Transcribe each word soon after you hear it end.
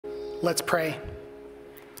Let's pray.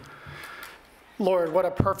 Lord, what a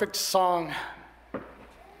perfect song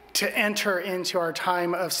to enter into our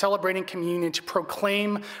time of celebrating communion, to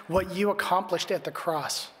proclaim what you accomplished at the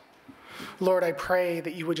cross. Lord, I pray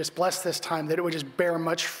that you would just bless this time, that it would just bear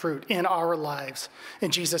much fruit in our lives.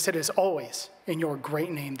 And Jesus, it is always in your great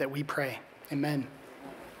name that we pray. Amen.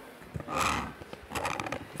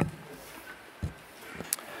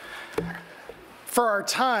 For our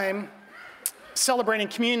time celebrating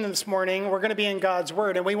communion this morning, we're going to be in God's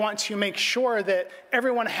Word, and we want to make sure that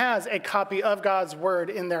everyone has a copy of God's Word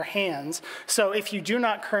in their hands. So if you do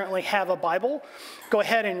not currently have a Bible, go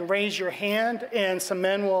ahead and raise your hand, and some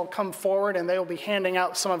men will come forward, and they will be handing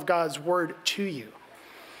out some of God's Word to you.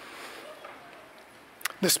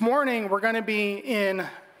 This morning, we're going to be in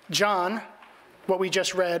John, what we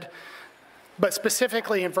just read, but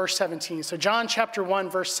specifically in verse 17. So John chapter 1,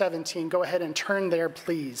 verse 17. Go ahead and turn there,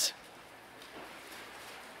 please.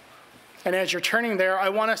 And as you're turning there, I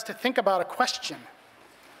want us to think about a question.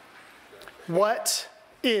 What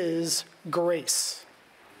is grace?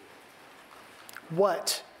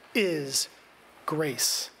 What is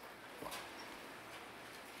grace?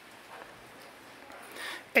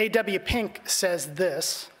 A.W. Pink says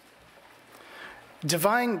this: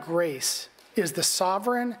 divine grace is the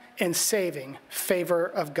sovereign and saving favor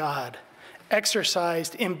of God,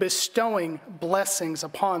 exercised in bestowing blessings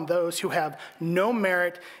upon those who have no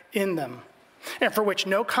merit in them, and for which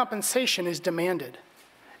no compensation is demanded.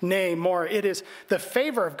 Nay, more, it is the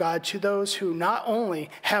favor of God to those who not only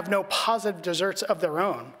have no positive deserts of their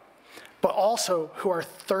own, but also who are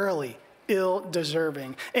thoroughly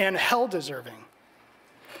ill-deserving and hell-deserving.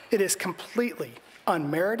 It is completely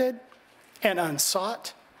unmerited and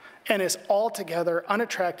unsought, and is altogether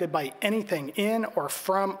unattracted by anything in or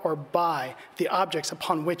from or by the objects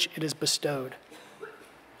upon which it is bestowed.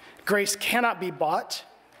 Grace cannot be bought,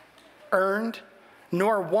 earned,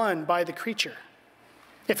 nor won by the creature.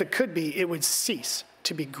 If it could be, it would cease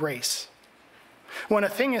to be grace. When a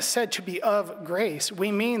thing is said to be of grace,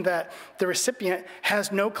 we mean that the recipient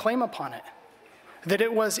has no claim upon it, that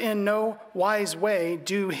it was in no wise way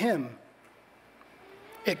due him.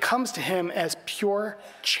 It comes to him as pure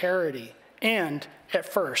charity and, at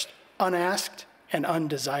first, unasked and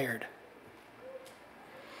undesired.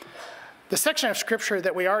 The section of scripture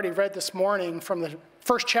that we already read this morning from the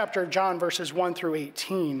first chapter of John, verses 1 through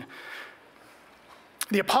 18,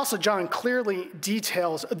 the Apostle John clearly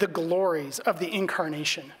details the glories of the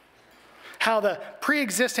incarnation, how the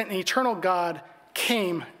pre-existent and eternal God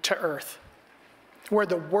came to earth, where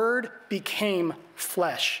the Word became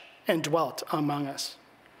flesh and dwelt among us.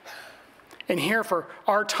 And here, for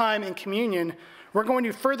our time in communion, we're going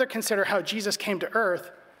to further consider how Jesus came to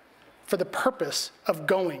earth for the purpose of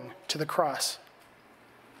going to the cross.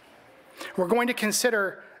 We're going to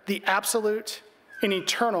consider the absolute and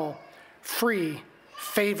eternal free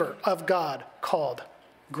favor of God called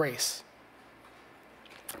grace.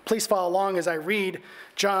 Please follow along as I read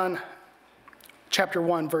John chapter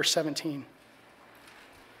 1, verse 17.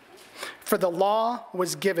 For the law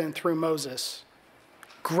was given through Moses.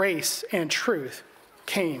 Grace and truth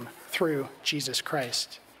came through Jesus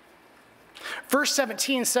Christ. Verse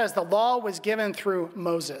 17 says the law was given through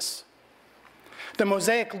Moses. The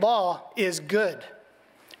Mosaic law is good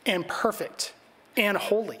and perfect and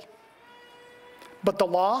holy. But the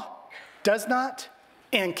law does not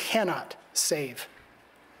and cannot save.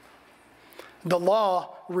 The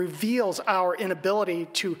law reveals our inability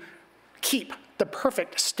to keep the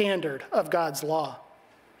perfect standard of God's law.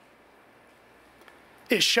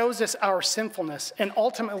 It shows us our sinfulness and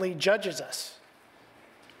ultimately judges us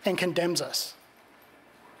and condemns us.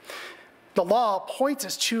 The law points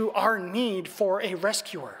us to our need for a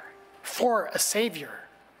rescuer, for a savior.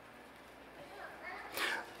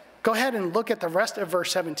 Go ahead and look at the rest of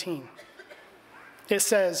verse 17. It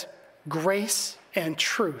says, grace and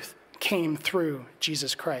truth came through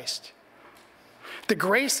Jesus Christ. The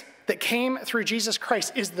grace that came through Jesus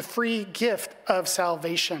Christ is the free gift of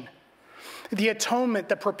salvation. The atonement,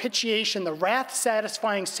 the propitiation, the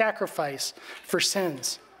wrath-satisfying sacrifice for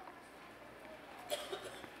sins.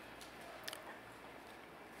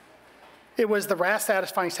 It was the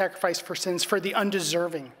wrath-satisfying sacrifice for sins for the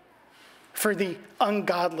undeserving, for the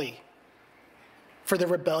ungodly, for the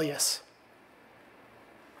rebellious.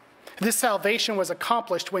 This salvation was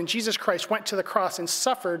accomplished when Jesus Christ went to the cross and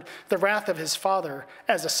suffered the wrath of his Father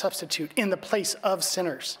as a substitute in the place of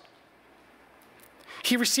sinners.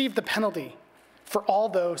 He received the penalty for all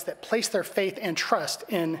those that place their faith and trust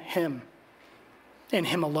in him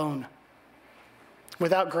alone.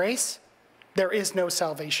 Without grace, there is no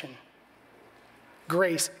salvation.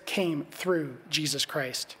 Grace came through Jesus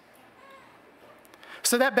Christ.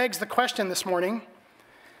 So that begs the question this morning,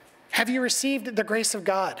 have you received the grace of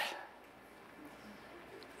God?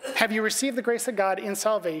 Have you received the grace of God in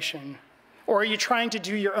salvation, or are you trying to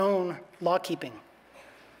do your own law keeping,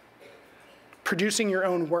 producing your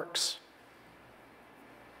own works?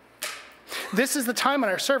 This is the time in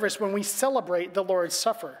our service when we celebrate the Lord's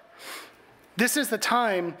Supper. This is the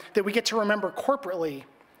time that we get to remember corporately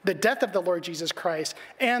the death of the Lord Jesus Christ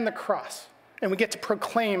and the cross. And we get to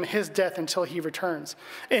proclaim his death until he returns.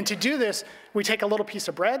 And to do this, we take a little piece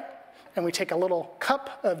of bread and we take a little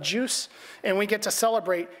cup of juice and we get to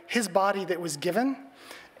celebrate his body that was given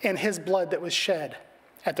and his blood that was shed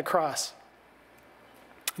at the cross.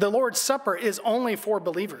 The Lord's Supper is only for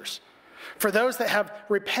believers, for those that have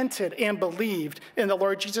repented and believed in the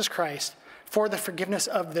Lord Jesus Christ for the forgiveness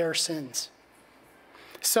of their sins.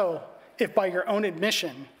 So, if by your own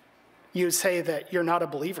admission you say that you're not a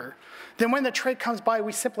believer, then when the tray comes by,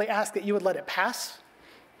 we simply ask that you would let it pass.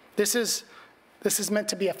 This is meant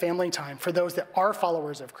to be a family time for those that are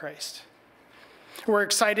followers of Christ. We're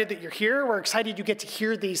excited that you're here. We're excited you get to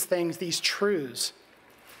hear these things, these truths.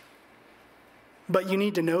 But you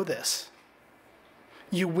need to know this.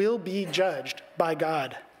 You will be judged by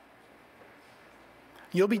God.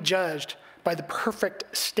 You'll be judged by the perfect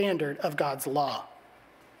standard of God's law.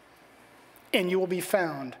 And you will be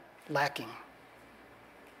found lacking.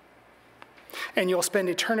 And you'll spend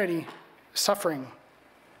eternity suffering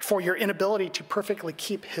for your inability to perfectly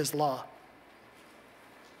keep his law.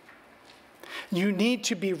 You need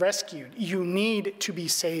to be rescued. You need to be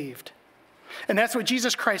saved. And that's what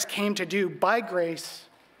Jesus Christ came to do by grace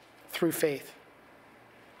through faith.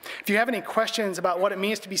 If you have any questions about what it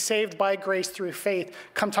means to be saved by grace through faith,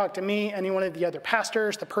 come talk to me, any one of the other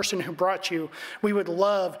pastors, the person who brought you. We would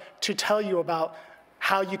love to tell you about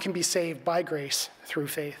how you can be saved by grace through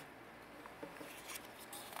faith.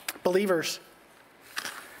 Believers,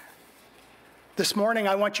 this morning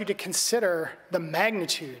I want you to consider the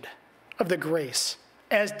magnitude of the grace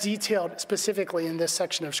as detailed specifically in this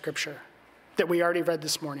section of Scripture that we already read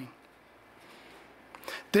this morning.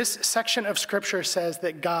 This section of Scripture says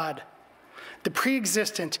that God, the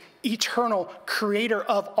pre-existent, eternal creator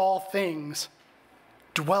of all things,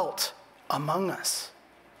 dwelt among us,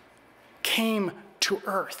 came to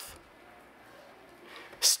earth,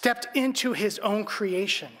 stepped into his own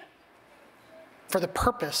creation for the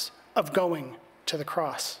purpose of going to the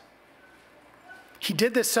cross. He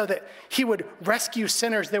did this so that he would rescue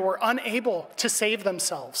sinners that were unable to save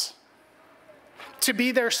themselves, to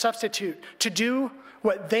be their substitute, to do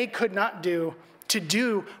what they could not do, to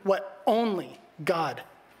do what only God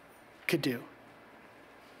could do.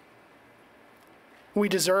 We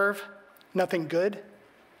deserve nothing good.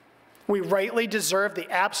 We rightly deserve the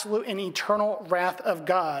absolute and eternal wrath of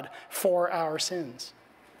God for our sins.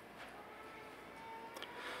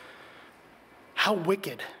 How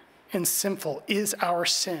wicked and sinful is our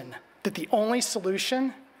sin that the only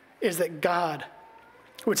solution is that God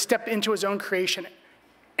would step into his own creation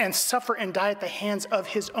and suffer and die at the hands of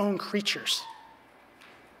his own creatures.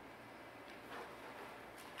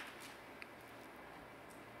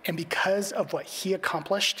 And because of what he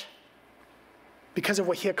accomplished, because of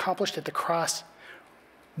what he accomplished at the cross,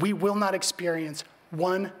 we will not experience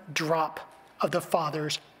one drop of the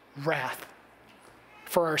Father's wrath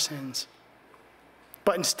for our sins.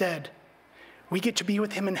 But instead, we get to be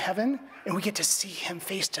with him in heaven, and we get to see him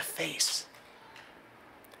face to face.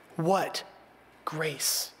 What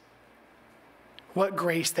grace. What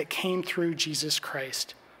grace that came through Jesus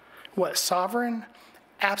Christ. What sovereign,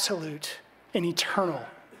 absolute, and eternal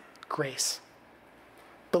grace.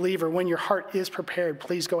 Believer, when your heart is prepared,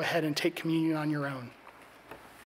 please go ahead and take communion on your own.